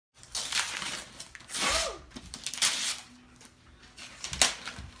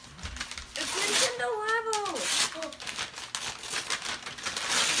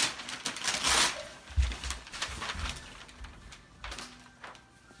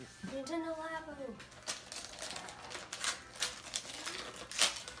Nintendo Labo.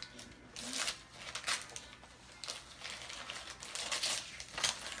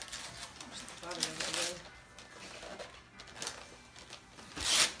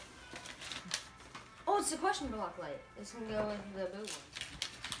 Oh, it's the question block light. This can go with the blue one.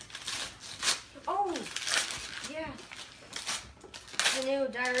 Oh, yeah. The new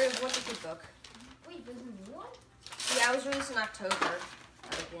Diary of Wonder Kid book. Wait, there's a new one? Yeah, it was released in October,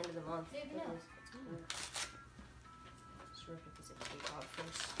 at the end of the month. It's cool. Just rip a piece of tape off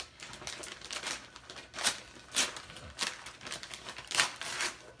first.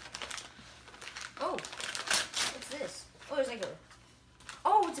 Oh, what's this? Oh, there's like a...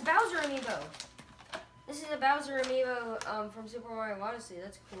 Oh, it's a Bowser amiibo. This is a Bowser amiibo from Super Mario Odyssey.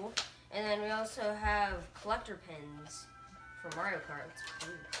 That's cool. And then we also have collector pins for Mario Kart.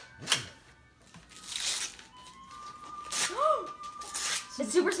 That's cool.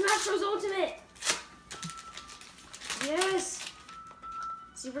 It's Super Smash Bros. Ultimate! Yes!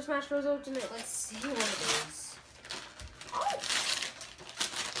 Super Smash Bros. Ultimate. Let's see what it is. Oh!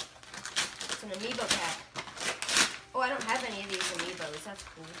 It's an amiibo pack. Oh, I don't have any of these amiibos. That's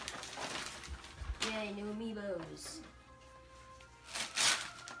cool. Yay, new amiibos.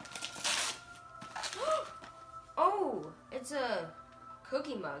 Oh! It's a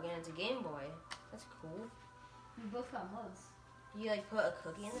cookie mug and it's a Game Boy. That's cool. We both got mugs. You like put a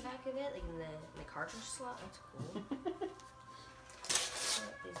cookie in the back of it, like in the cartridge slot. That's cool.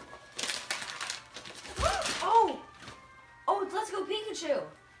 Oh, oh, it's Let's Go Pikachu.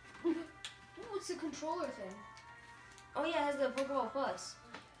 Ooh, it's a controller thing. Oh yeah, it has the Pokeball Plus.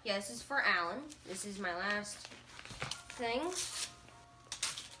 Yeah, this is for Alan. This is my last thing.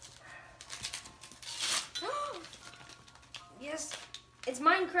 Yes, it's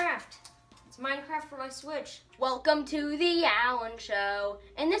Minecraft. It's Minecraft for my Switch. Welcome to the Alan Show.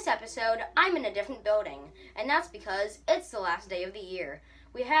 In this episode, I'm in a different building, and that's because it's the last day of the year.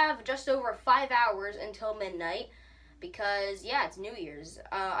 We have just over 5 hours until midnight because, yeah, it's New Year's.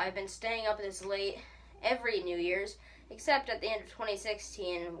 I've been staying up this late every New Year's, except at the end of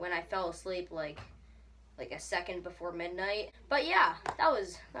 2016 when I fell asleep like a second before midnight. But yeah, that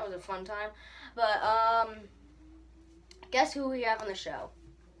was a fun time. But guess who we have on the show?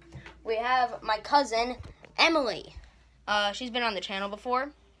 We have my cousin, Emily. She's been on the channel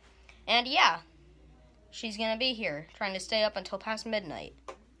before. And yeah, she's going to be here, trying to stay up until past midnight.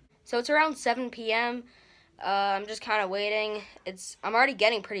 So it's around 7 p.m. I'm just kind of waiting. I'm already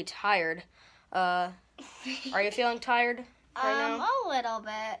getting pretty tired. Are you feeling tired right now? A little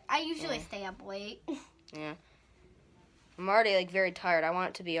bit. I usually stay up late. Yeah. I'm already like very tired. I want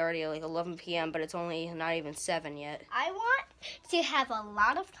it to be already like 11 p.m., but it's only not even 7 yet. I want to have a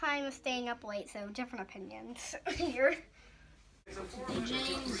lot of time of staying up late, so different opinions here. Hey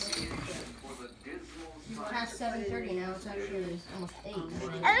James, it's past 7:30 now. It's actually almost 8.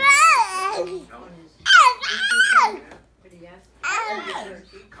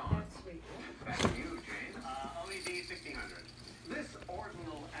 LED 1600. This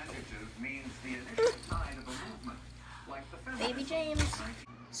ordinal adjective means the initial sign of a movement, like the feminine. Baby James.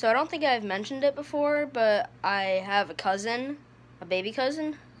 So I don't think I've mentioned it before, but I have a cousin, a baby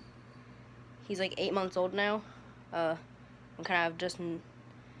cousin. He's like 8 months old now. I'm kind of just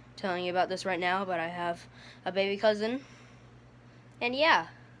telling you about this right now, but I have a baby cousin. And yeah,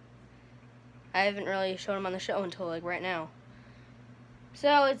 I haven't really shown him on the show until like right now.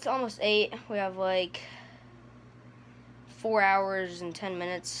 So it's almost 8. We have like 4 hours and 10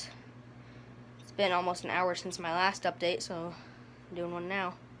 minutes. It's been almost an hour since my last update, so I'm doing one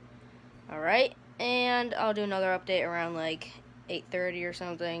now. Alright, and I'll do another update around like 8:30 or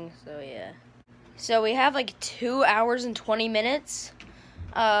something, so yeah. So we have like 2 hours and 20 minutes,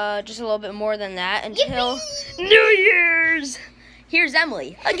 just a little bit more than that until New Year's! Here's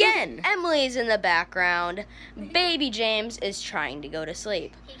Emily, again. Emily's in the background. Baby James is trying to go to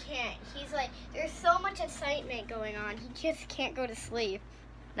sleep. He can't. He's like, there's so much excitement going on. He just can't go to sleep.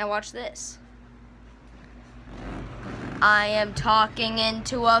 Now watch this. I am talking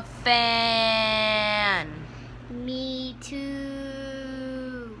into a fan. Me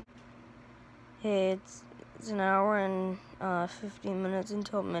too. Hey, it's an hour and 15 minutes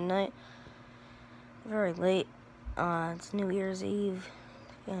until midnight. Very late. It's New Year's Eve.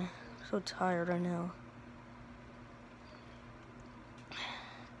 Yeah, I'm so tired right now.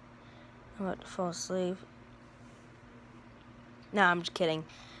 I'm about to fall asleep. Nah, I'm just kidding.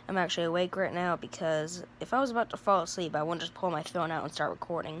 I'm actually awake right now because if I was about to fall asleep, I wouldn't just pull my phone out and start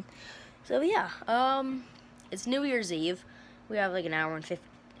recording. So yeah, it's New Year's Eve. We have like an hour and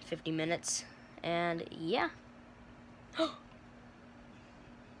 50 minutes, and yeah.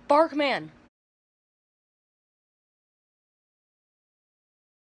 Barkman.